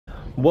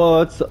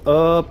What's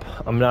up?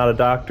 I'm not a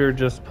doctor,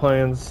 just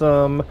playing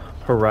some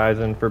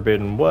Horizon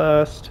Forbidden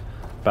West.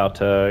 About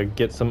to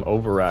get some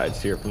overrides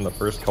here from the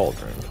first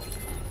cauldron.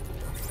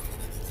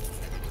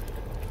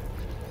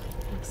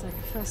 Looks like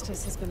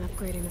Festus has been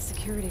upgrading the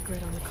security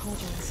grid on the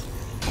cauldrons.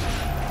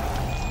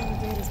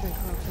 And the data's been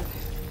corrupted.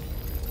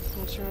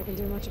 Not sure I can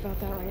do much about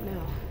that right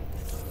now.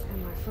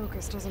 And my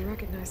focus doesn't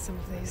recognize some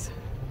of these.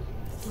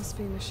 Must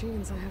be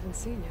machines I haven't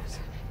seen yet.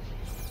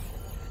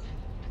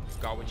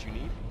 Got what you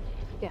need?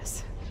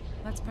 Yes.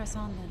 Let's press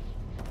on then.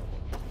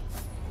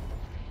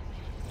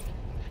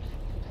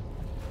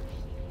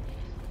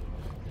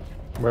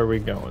 Where are we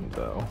going,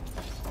 though?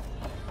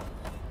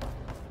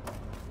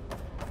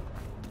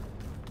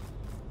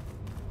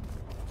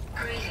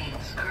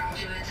 Greetings,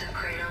 graduates of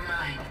Grade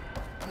 9.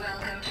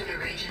 Welcome to the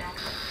regional...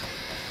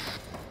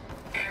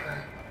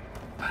 Error.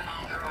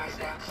 Unauthorized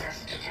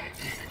access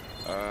detected.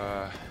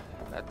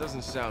 That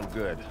doesn't sound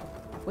good.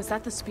 Was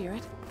that the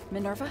spirit?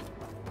 Minerva?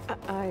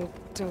 I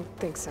don't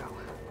think so.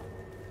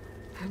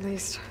 At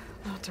least,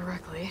 not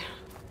directly.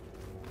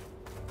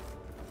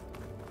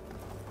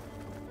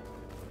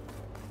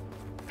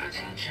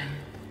 Attention.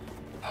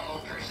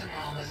 All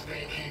personnel must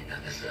vacate the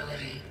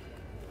facility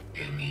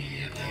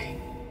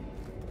immediately.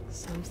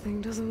 Something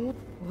doesn't...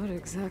 What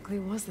exactly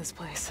was this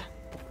place?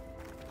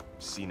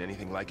 Seen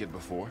anything like it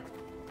before?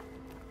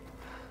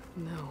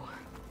 No.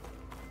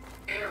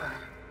 Error.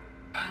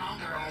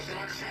 Unauthorized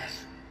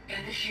access.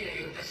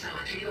 Initiating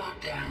facility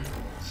lockdown.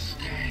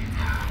 Stay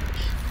out.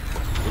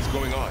 What's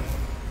going on?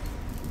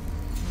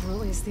 Well,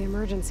 at least the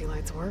emergency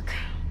lights work.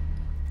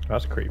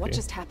 That's creepy. What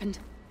just happened?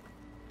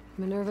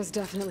 Minerva's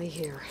definitely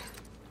here.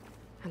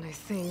 And I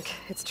think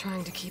it's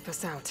trying to keep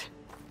us out.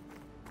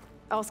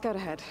 I'll scout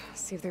ahead,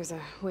 see if there's a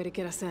way to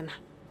get us in.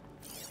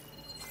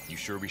 You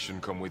sure we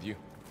shouldn't come with you?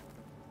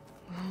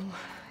 Well,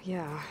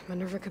 yeah,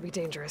 Minerva could be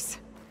dangerous.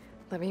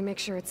 Let me make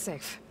sure it's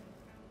safe.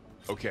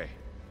 Okay.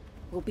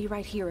 We'll be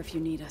right here if you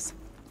need us.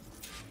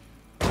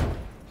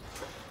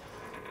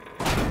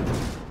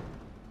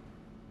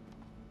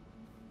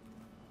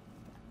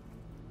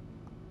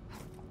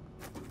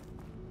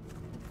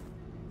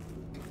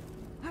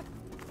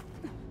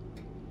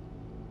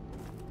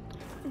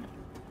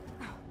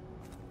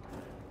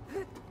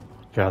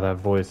 God, that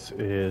voice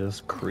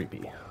is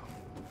creepy.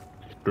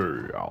 Stay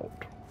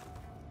out.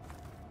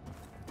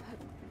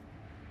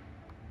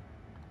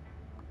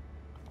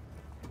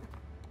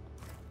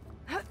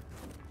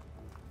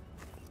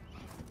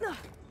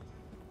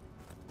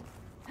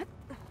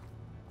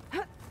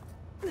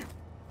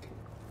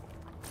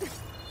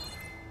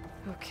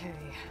 Okay,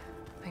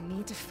 I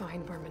need to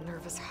find where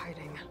Minerva's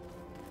hiding.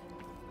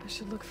 I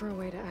should look for a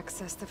way to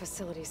access the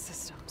facility's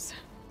systems.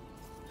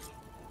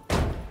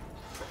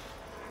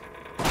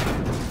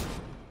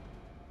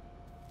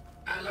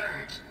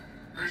 Alert.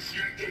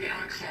 Restricted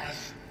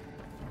access.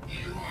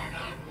 You are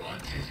not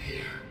wanted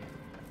here.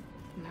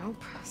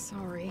 Nope,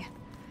 sorry.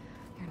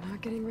 You're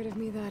not getting rid of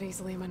me that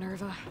easily,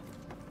 Minerva.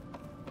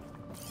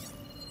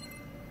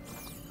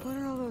 What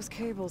are all those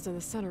cables in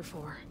the center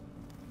for?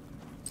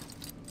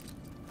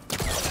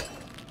 Let's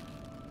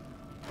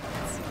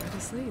see where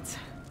this leads.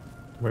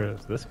 Where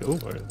does this go?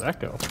 Where does that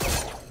go?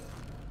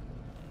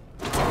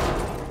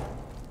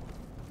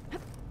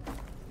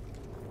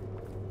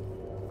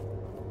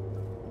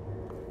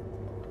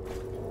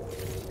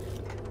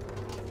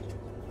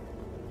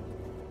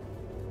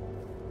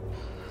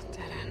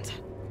 Dead end.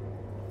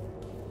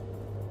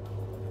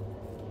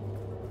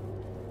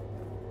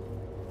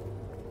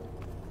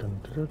 Dun,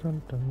 dun,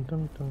 dun, dun,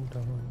 dun, dun,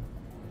 dun.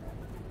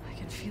 I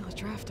can feel a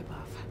draft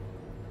above.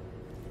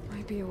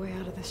 Might be a way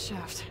out of this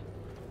shaft.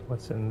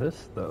 What's in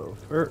this, though,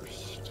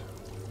 first?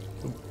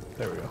 Oop,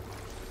 there we go.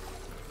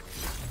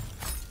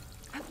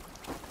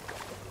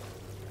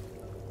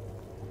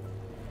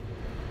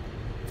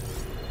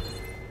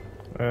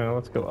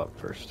 Let's go up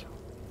first.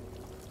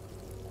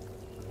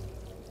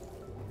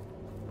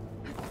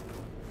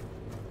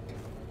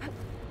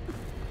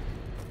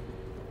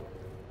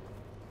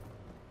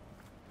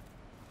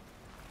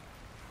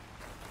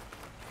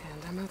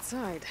 And I'm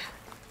outside.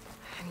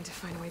 I need to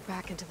find a way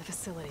back into the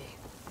facility.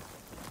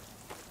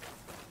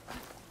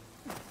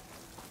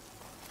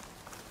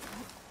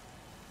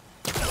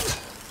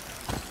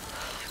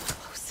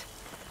 Close.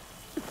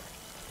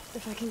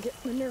 If I can get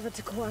Minerva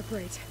to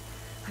cooperate,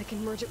 I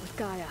can merge it with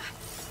Gaia.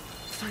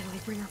 Finally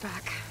bring her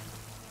back.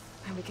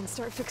 And we can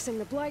start fixing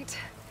the blight,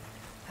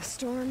 the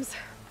storms,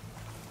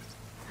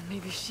 and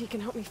maybe she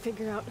can help me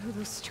figure out who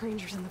those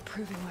strangers in the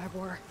proving lab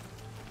were.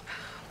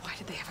 Why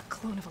did they have a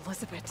clone of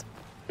Elizabeth?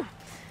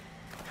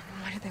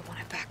 Why did they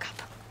want it back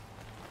up?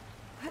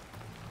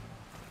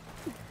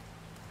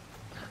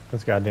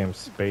 Those goddamn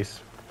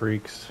space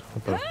freaks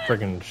with the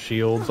friggin'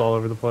 shields all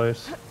over the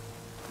place.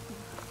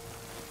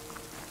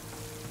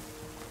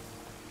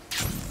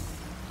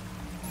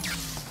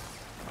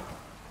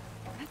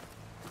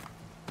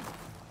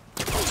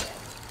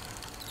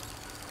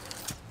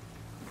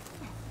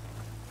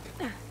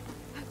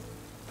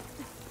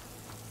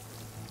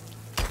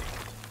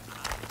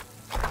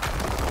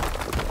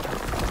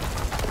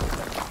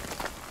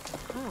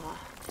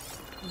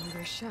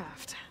 another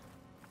shaft.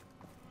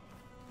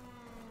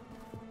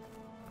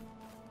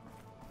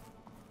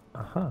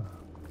 Uh-huh.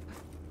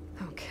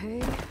 Okay,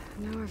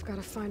 now I've got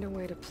to find a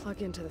way to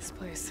plug into this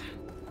place.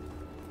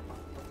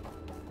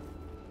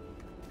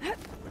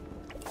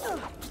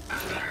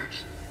 Alert.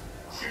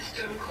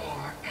 System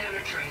core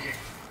penetrated.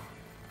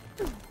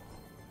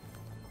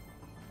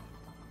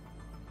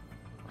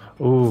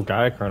 Ooh,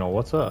 Gaia Colonel,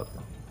 what's up?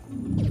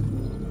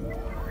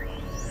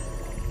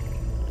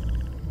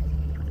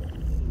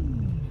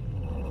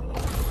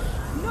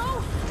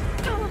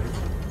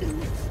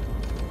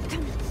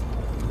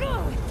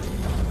 No!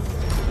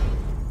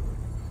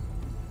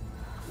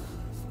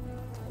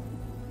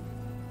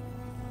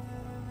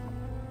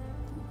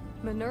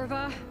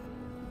 Minerva,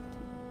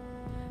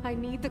 I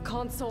need the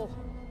console.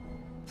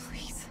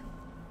 Please.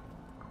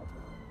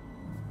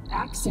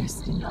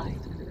 Access denied.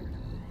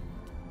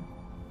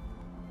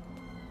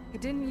 It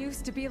didn't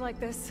used to be like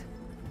this.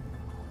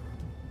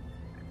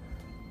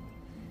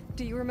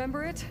 Do you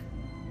remember it?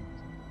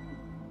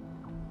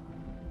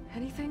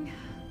 Anything?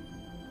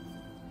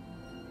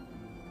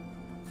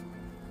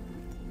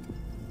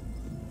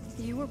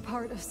 You were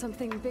part of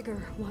something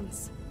bigger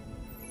once.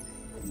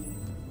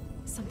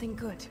 Something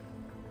good.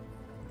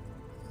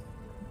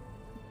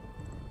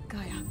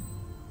 Gaia.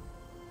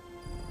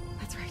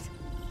 That's right.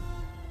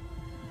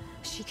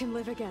 She can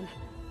live again.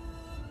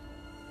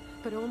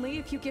 But only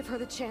if you give her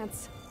the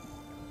chance.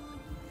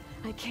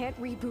 I can't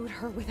reboot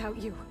her without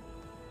you.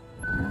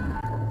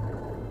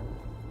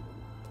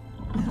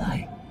 Will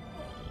I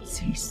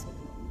cease?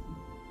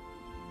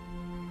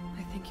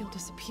 I think you'll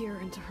disappear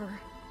into her.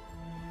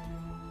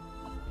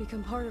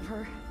 Become part of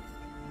her.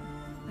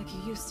 Like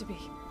you used to be.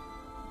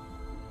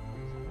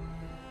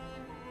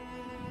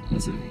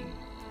 Misery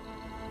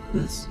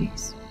will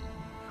cease.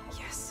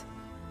 Yes.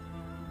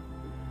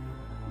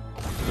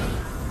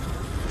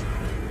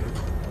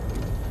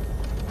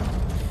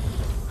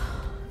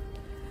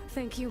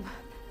 Thank you.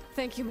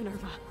 Thank you,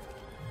 Minerva.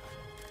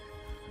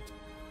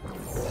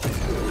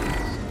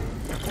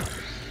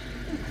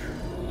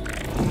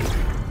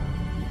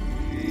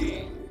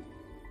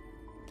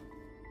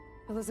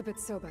 Elizabeth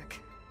Sobek.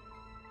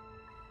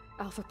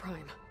 Alpha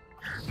Prime.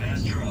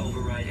 Master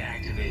override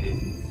activated.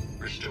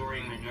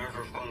 Restoring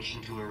Minerva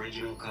function to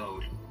original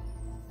code.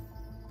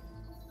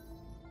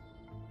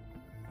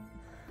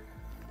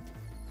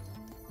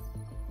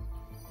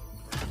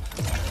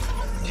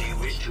 Do you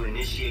wish to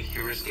initiate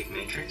heuristic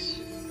matrix?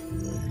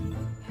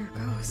 Here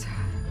goes.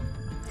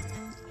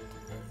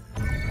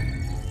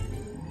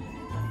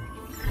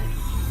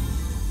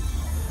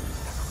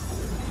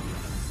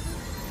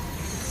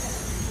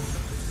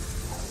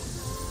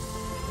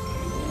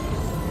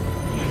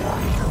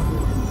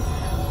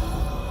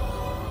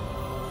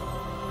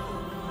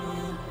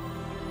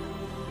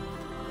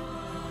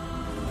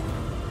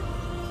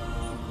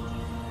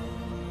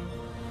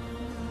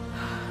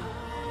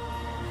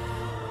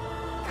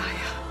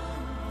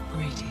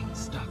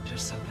 Greetings, Dr.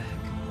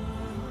 Sobek.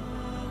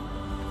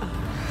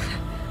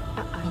 A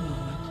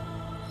moment.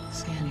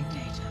 Scanning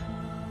data.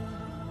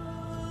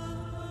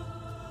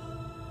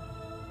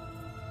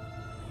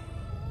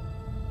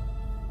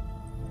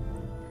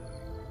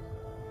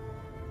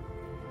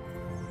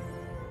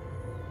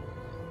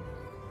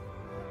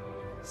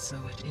 So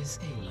it is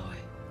Aloy,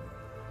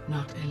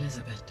 not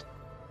Elizabeth.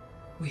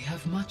 We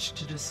have much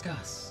to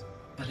discuss,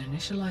 but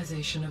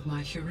initialization of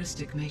my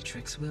heuristic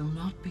matrix will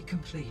not be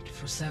complete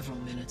for several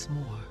minutes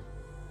more.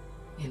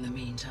 In the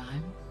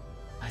meantime,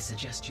 I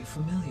suggest you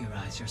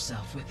familiarize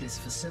yourself with this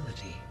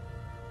facility.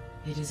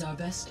 It is our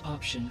best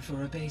option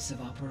for a base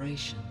of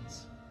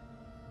operations,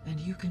 and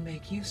you can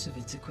make use of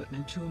its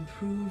equipment to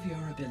improve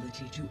your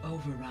ability to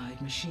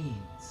override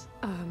machines.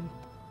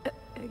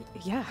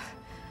 Yeah.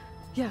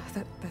 Yeah,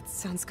 that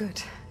sounds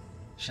good.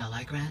 Shall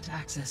I grant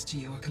access to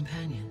your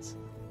companions?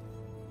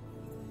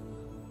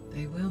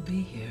 They will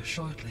be here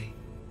shortly.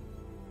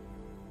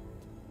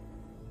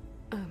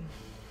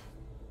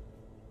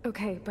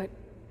 Okay, but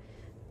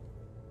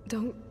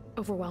don't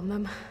overwhelm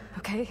them,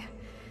 okay?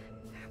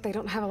 They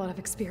don't have a lot of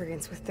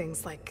experience with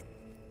things like,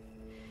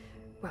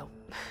 well,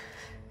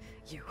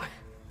 you.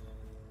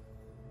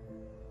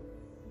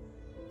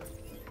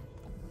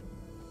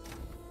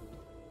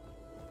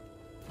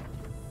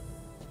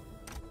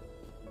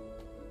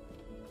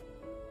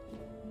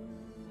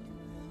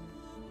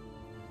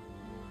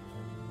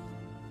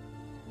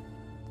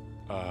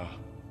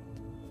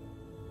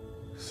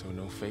 So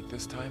no fake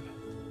this time?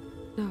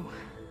 No.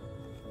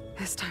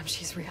 This time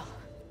she's real.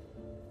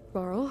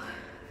 Laurel,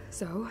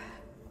 Zoe.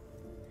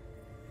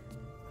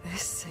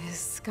 This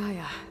is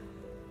Gaia.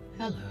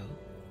 Hello.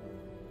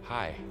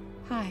 Hi.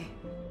 Hi.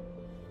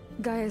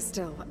 Gaia's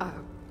still,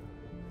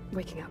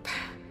 waking up.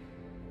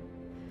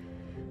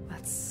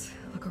 Let's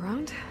look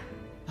around.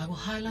 I will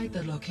highlight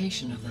the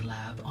location of the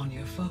lab on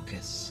your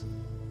focus.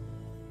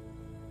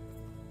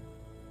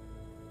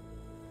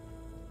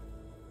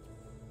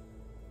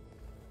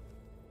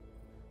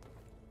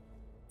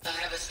 I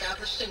have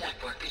established a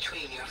network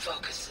between your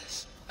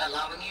focuses,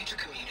 allowing you to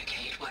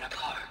communicate when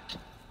apart.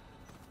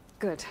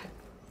 Good.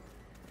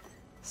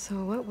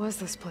 So what was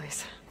this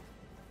place?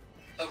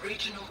 A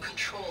regional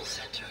control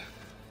center,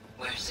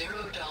 where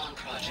Zero Dawn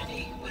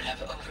progeny would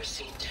have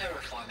overseen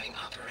terraforming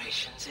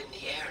operations in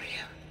the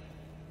area.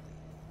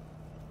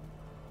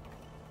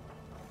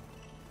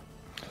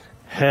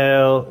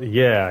 Hell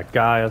yeah,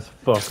 Gaia's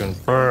fucking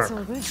What's all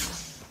burnt.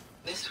 this?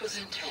 This was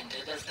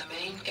intended as the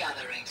main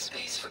gathering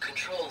space for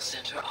control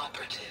center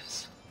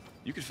operatives.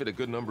 You could fit a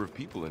good number of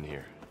people in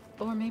here.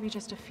 Or maybe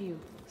just a few.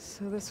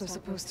 So this was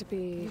supposed to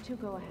be You two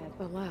go ahead.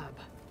 a lab.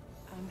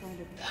 I'm going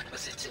to... That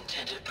was its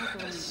intended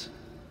purpose.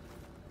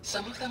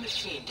 Some of the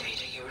machine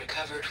data you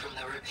recovered from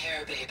the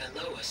repair bay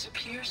below us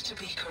appears to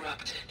be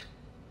corrupted.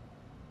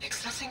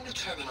 Accessing the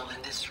terminal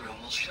in this room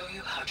will show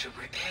you how to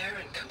repair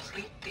and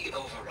complete the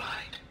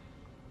override.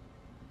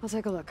 I'll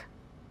take a look.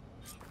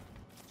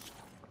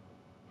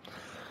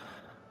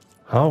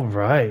 All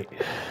right.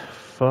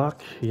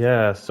 Fuck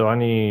yeah. So I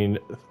need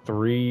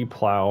 3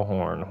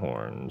 plowhorn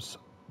horns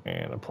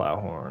and a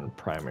plowhorn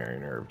primary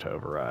nerve to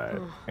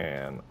override.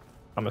 And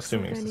I'm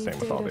assuming it's the same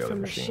with all the other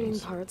machine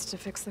machines. parts to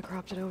fix the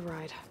corrupted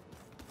override.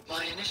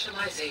 My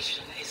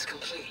initialization is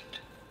complete.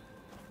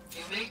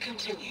 You may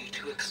continue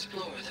to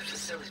explore the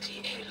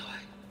facility,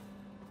 Aloy.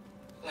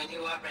 When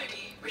you are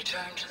ready,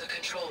 return to the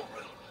control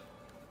room.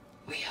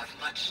 We have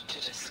much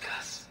to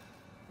discuss.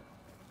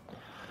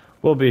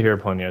 We'll be here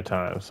plenty of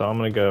time, so I'm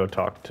gonna go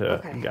talk to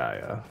Okay.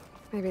 Gaia.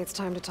 Maybe it's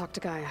time to talk to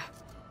Gaia.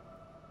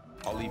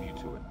 I'll leave you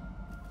to it.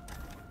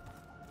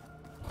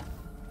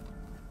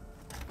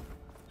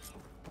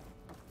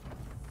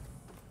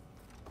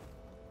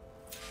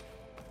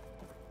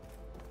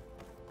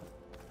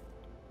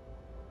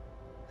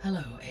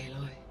 Hello,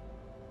 Aloy.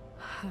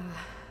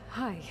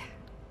 Hi.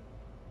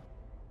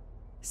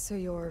 So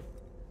you're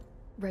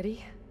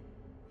ready?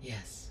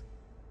 Yes.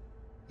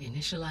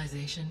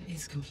 Initialization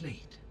is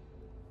complete.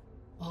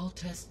 All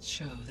tests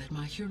show that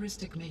my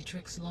heuristic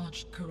matrix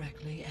launched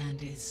correctly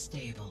and is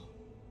stable.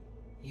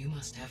 You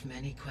must have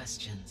many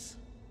questions.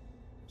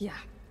 Yeah.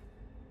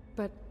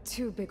 But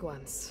 2 big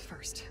ones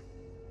first.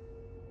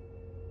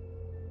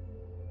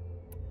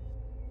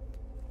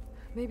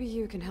 Maybe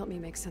you can help me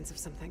make sense of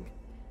something.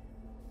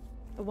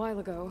 A while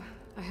ago,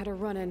 I had a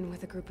run-in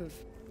with a group of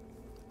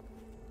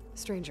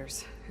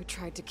strangers who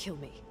tried to kill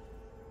me.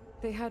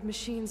 They had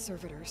machine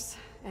servitors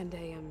and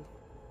a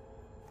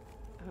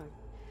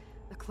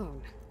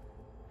clone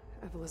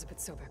of Elizabeth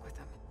Sobek with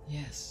them.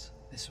 Yes,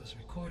 this was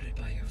recorded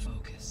by your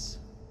focus.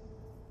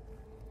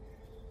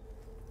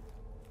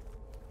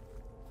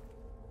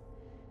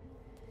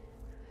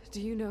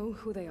 Do you know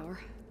who they are?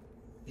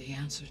 The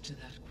answer to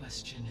that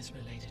question is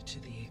related to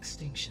the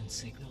extinction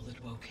signal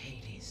that woke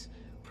Hades,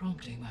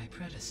 prompting my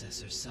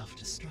predecessor's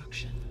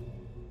self-destruction.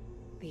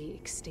 The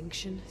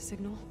extinction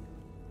signal?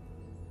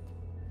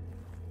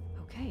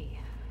 Okay,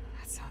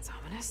 that sounds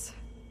ominous.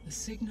 The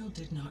signal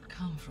did not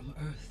come from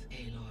Earth,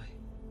 Aloy.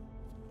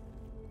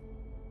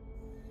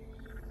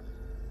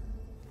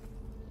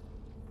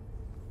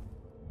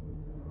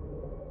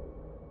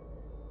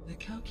 The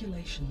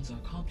calculations are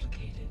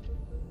complicated,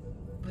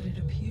 but it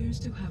appears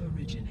to have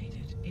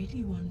originated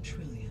 81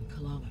 trillion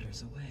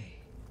kilometers away.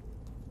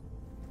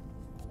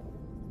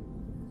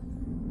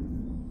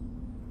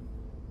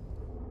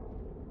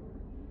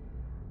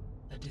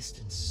 A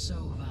distance so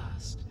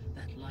vast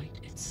that light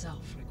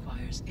itself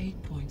requires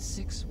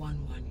 8.611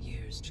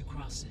 years to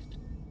cross it.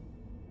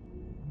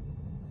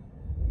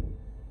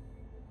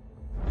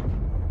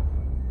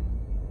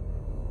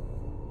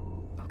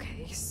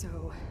 Okay,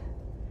 so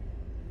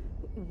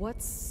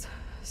what's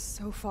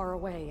so far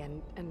away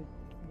and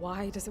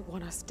why does it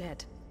want us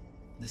dead?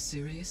 The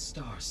Sirius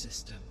star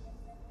system.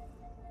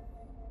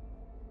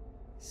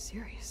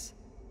 Sirius?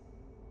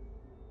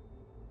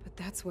 But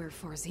that's where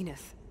Far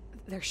Zenith,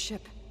 their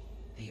ship.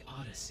 The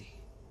Odyssey.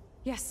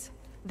 Yes,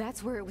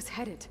 that's where it was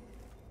headed.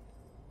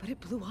 But it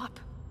blew up.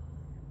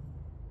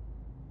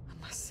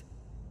 Unless...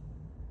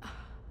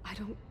 I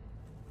don't...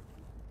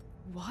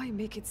 Why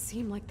make it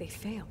seem like they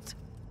failed?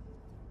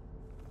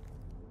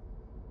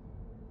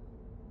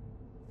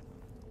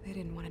 They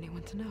didn't want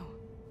anyone to know.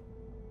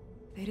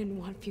 They didn't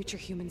want future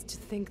humans to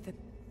think that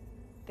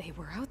they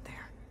were out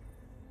there.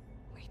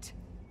 Wait.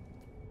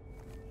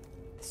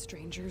 The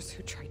strangers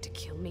who tried to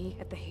kill me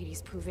at the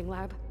Hades Proving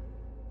Lab?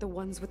 The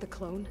ones with the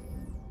clone?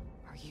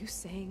 Are you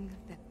saying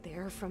that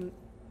they're from...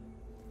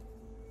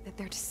 that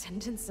they're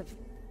descendants of...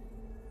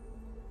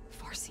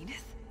 Far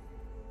Zenith?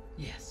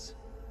 Yes,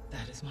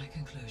 that is my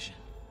conclusion.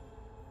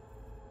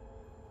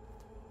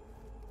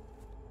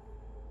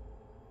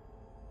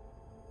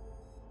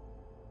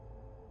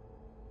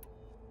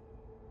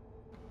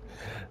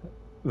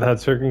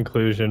 That's her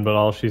conclusion, but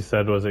all she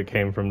said was it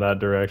came from that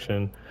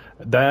direction.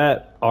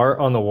 That art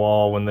on the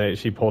wall when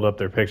she pulled up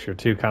their picture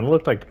too kind of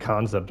looked like the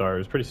concept art. It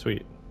was pretty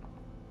sweet.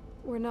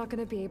 We're not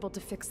gonna be able to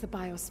fix the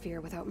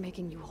biosphere without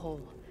making you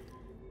whole.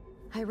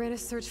 I ran a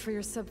search for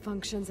your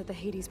subfunctions at the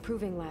Hades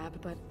Proving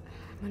Lab, but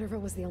Minerva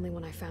was the only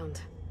one I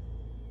found.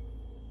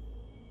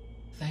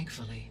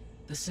 Thankfully,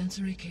 the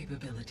sensory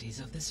capabilities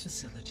of this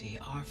facility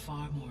are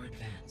far more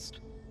advanced.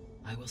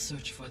 I will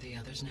search for the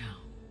others now.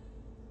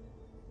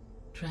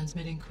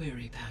 Transmitting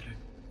query pattern.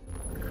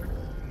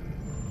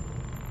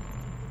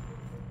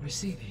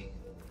 Receiving.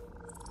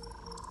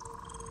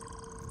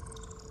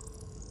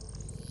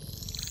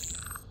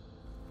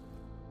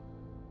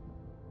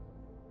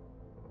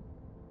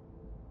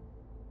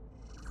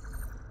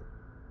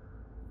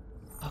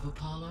 Of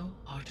Apollo,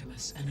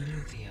 Artemis, and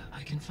Eleuthia,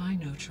 I can find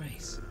no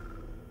trace.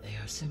 They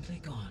are simply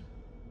gone.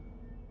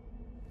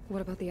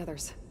 What about the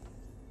others?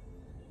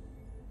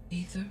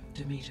 Ether,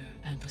 Demeter,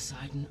 and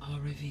Poseidon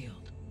are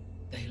revealed.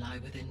 They lie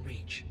within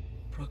reach,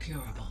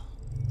 procurable.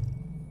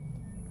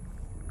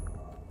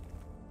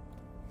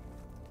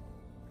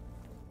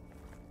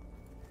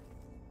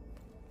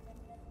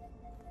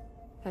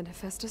 And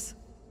Hephaestus?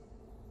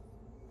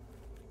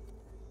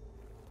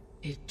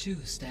 It too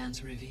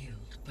stands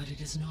revealed, but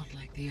it is not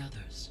like the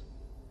others.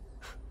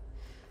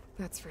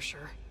 That's for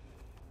sure.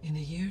 In the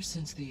years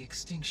since the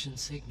extinction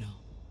signal,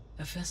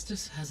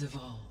 Hephaestus has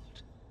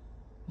evolved.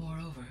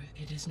 Moreover,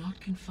 it is not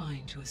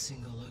confined to a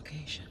single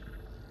location.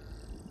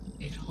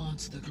 It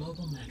haunts the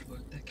global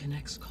network that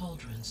connects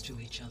cauldrons to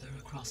each other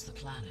across the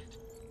planet,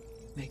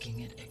 making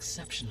it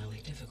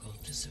exceptionally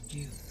difficult to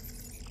subdue.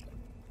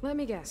 Let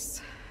me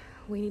guess.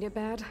 We need it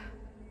bad?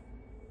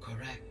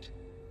 Correct.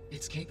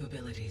 Its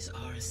capabilities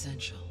are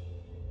essential.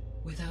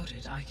 Without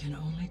it, I can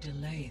only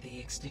delay the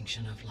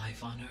extinction of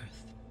life on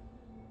Earth.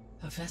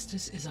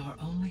 Hephaestus is our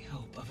only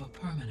hope of a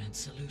permanent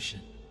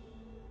solution.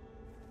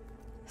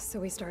 So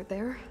we start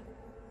there?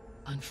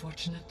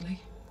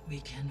 Unfortunately, we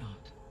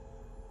cannot.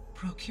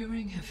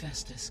 Procuring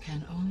Hephaestus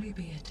can only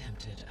be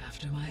attempted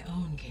after my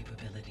own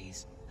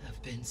capabilities have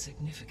been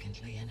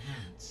significantly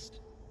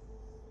enhanced.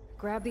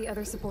 Grab the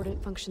other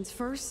subordinate functions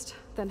first,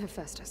 then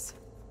Hephaestus.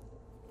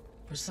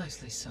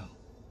 Precisely so.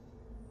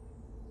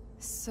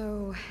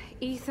 So,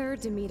 Ether,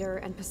 Demeter,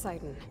 and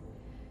Poseidon.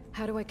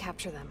 How do I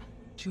capture them?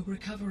 To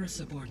recover a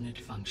subordinate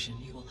function,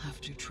 you will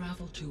have to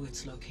travel to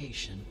its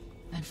location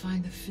and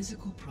find the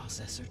physical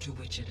processor to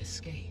which it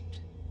escaped.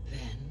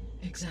 Then,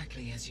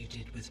 exactly as you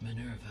did with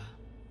Minerva,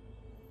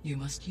 you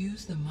must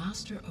use the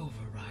master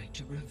override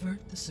to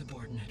revert the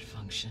subordinate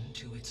function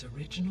to its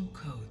original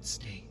code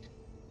state.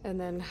 And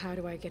then how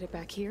do I get it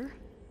back here?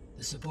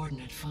 The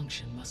subordinate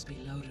function must be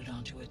loaded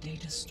onto a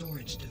data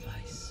storage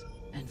device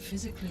and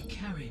physically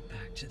carried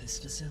back to this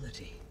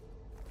facility.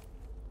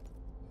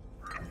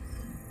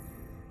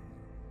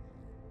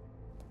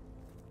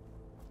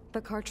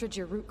 The cartridge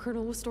your root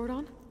kernel was stored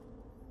on?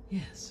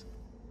 Yes.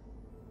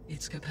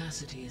 Its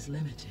capacity is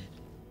limited,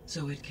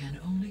 so it can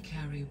only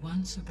carry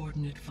one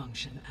subordinate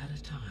function at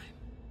a time.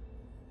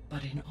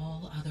 But in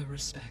all other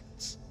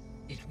respects,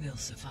 it will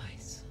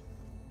suffice.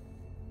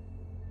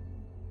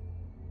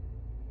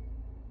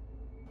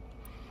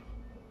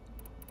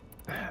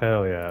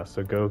 Hell yeah,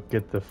 so go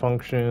get the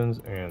functions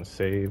and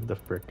save the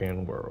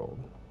frickin' world.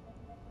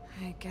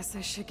 I guess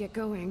I should get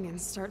going and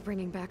start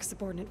bringing back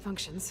subordinate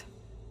functions.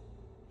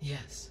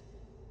 Yes.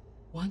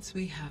 Once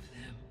we have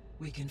them,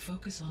 we can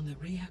focus on the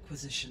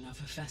reacquisition of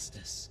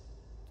Hephaestus.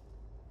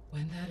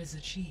 When that is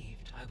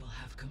achieved, I will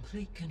have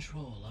complete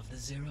control of the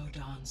Zero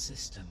Dawn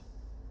system,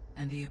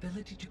 and the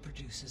ability to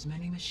produce as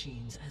many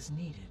machines as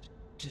needed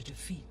to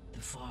defeat the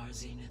Far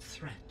Zenith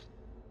threat.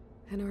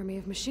 An army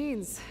of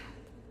machines.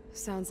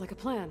 Sounds like a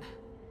plan.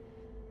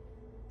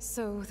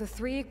 So, the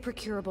 3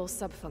 procurable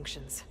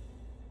sub-functions.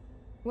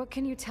 What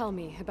can you tell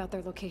me about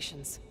their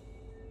locations?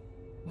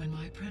 When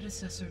my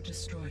predecessor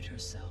destroyed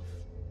herself,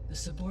 the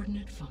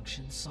subordinate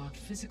functions sought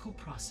physical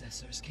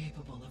processors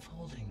capable of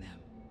holding them.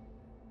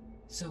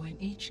 So in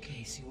each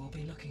case you will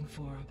be looking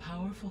for a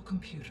powerful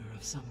computer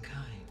of some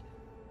kind.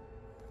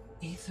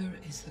 Ether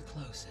is the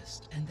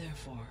closest, and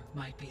therefore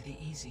might be the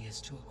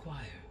easiest to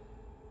acquire.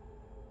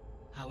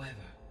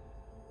 However,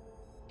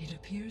 it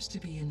appears to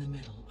be in the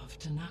middle of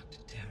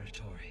Tanakh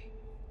territory.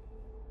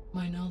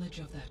 My knowledge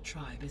of that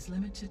tribe is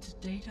limited to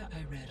data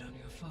I read on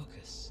your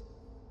focus,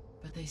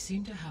 but they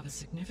seem to have a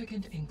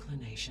significant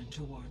inclination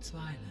towards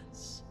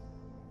violence.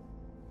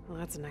 Well,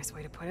 that's a nice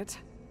way to put it.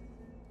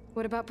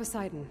 What about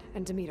Poseidon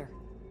and Demeter?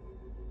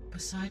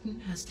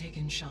 Poseidon has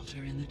taken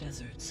shelter in the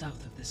desert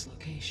south of this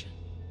location.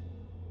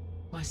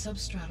 My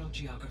substratal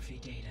geography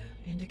data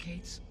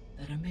indicates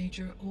that a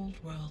major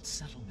old-world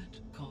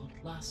settlement called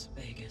Las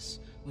Vegas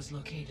was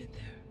located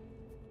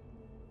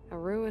there. A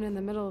ruin in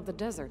the middle of the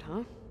desert,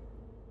 huh?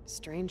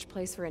 Strange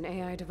place for an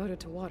AI devoted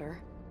to water.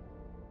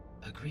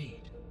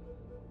 Agreed.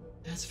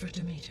 As for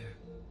Demeter,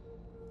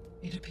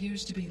 it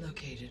appears to be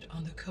located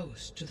on the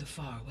coast to the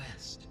far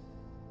west.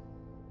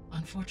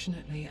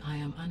 Unfortunately, I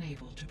am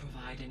unable to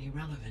provide any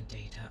relevant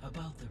data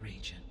about the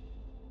region.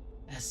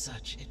 As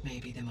such, it may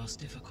be the most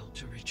difficult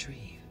to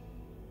retrieve.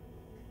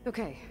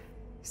 Okay,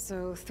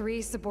 so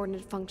 3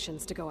 subordinate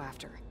functions to go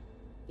after.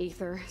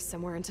 Ether,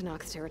 somewhere in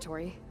Tanakh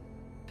territory.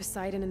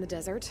 Poseidon in the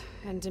desert,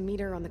 and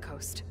Demeter on the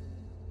coast.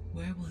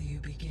 Where will you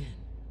begin?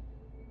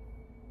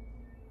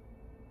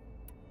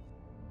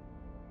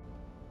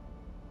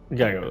 You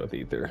gotta go with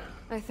Ether.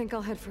 I think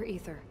I'll head for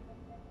Ether.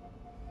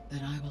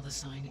 Then I will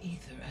assign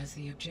Ether as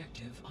the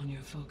objective on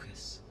your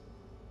focus.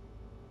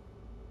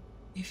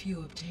 If you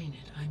obtain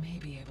it, I may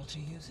be able to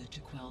use it to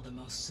quell the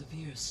most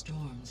severe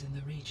storms in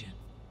the region.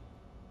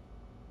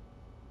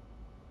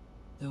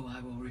 Though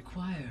I will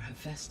require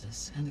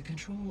Hephaestus and the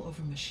control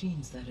over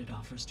machines that it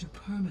offers to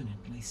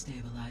permanently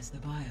stabilize the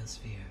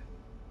biosphere.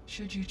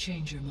 Should you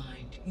change your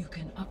mind, you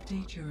can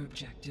update your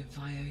objective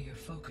via your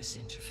focus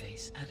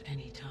interface at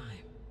any time.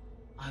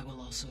 I will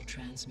also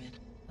transmit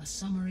a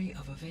summary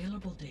of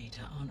available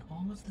data on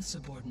all of the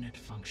subordinate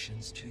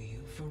functions to you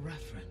for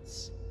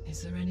reference.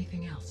 Is there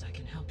anything else I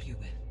can help you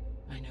with?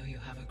 I know you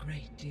have a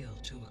great deal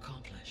to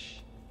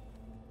accomplish.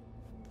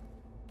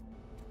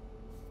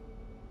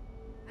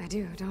 I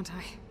do, don't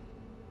I?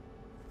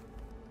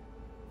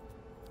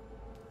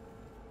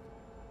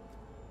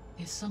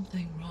 Is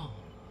something wrong?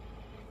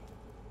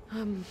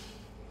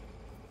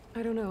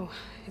 I don't know.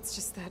 It's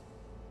just that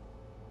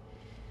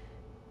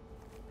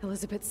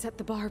Elizabeth set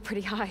the bar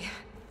pretty high.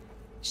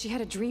 She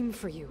had a dream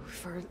for you,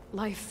 for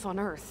life on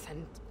Earth,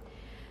 and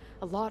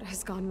a lot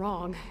has gone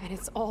wrong, and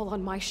it's all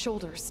on my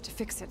shoulders to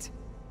fix it.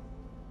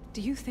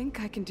 Do you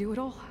think I can do it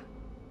all?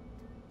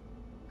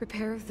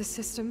 Repair the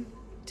system,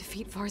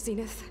 defeat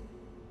Varzenith,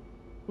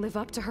 live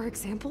up to her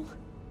example?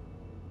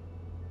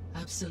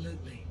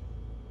 Absolutely.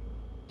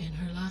 In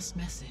her last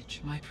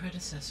message, my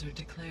predecessor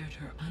declared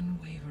her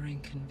unwavering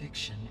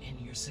conviction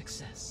in your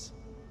success.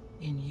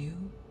 In you,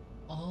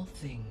 all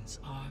things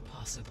are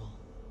possible.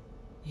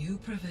 You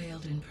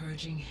prevailed in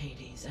purging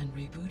Hades and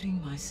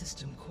rebooting my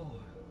system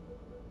core.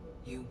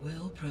 You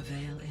will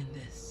prevail in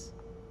this.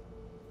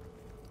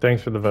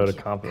 Thanks for the vote of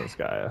confidence,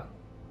 Gaia.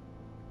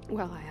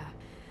 Well,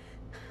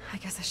 I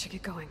guess I should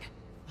get going.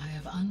 I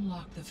have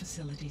unlocked the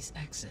facility's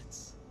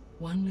exits.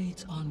 One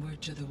leads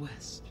onward to the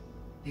west.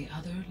 The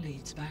other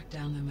leads back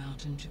down the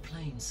mountain to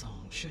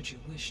Plainsong, should you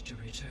wish to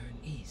return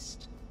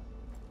east.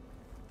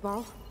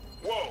 Varl?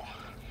 Whoa!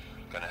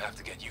 Gonna have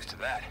to get used to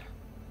that.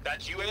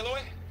 That's you,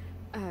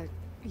 Aloy?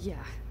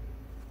 Yeah.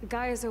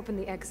 Gaia's opened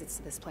the exits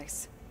to this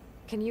place.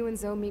 Can you and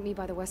Zoe meet me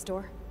by the west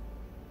door?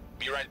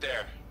 Be right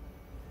there.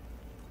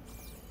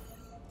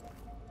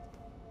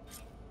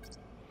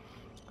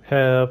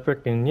 Hell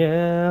frickin'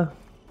 yeah.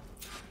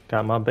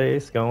 Got my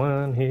bass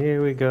going.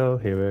 Here we go.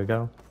 Here we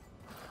go.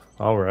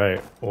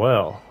 Alright.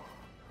 Well.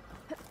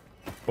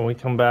 When we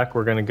come back,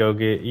 we're gonna go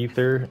get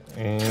Ether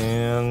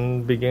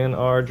and begin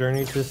our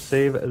journey to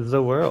save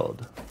the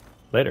world.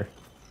 Later.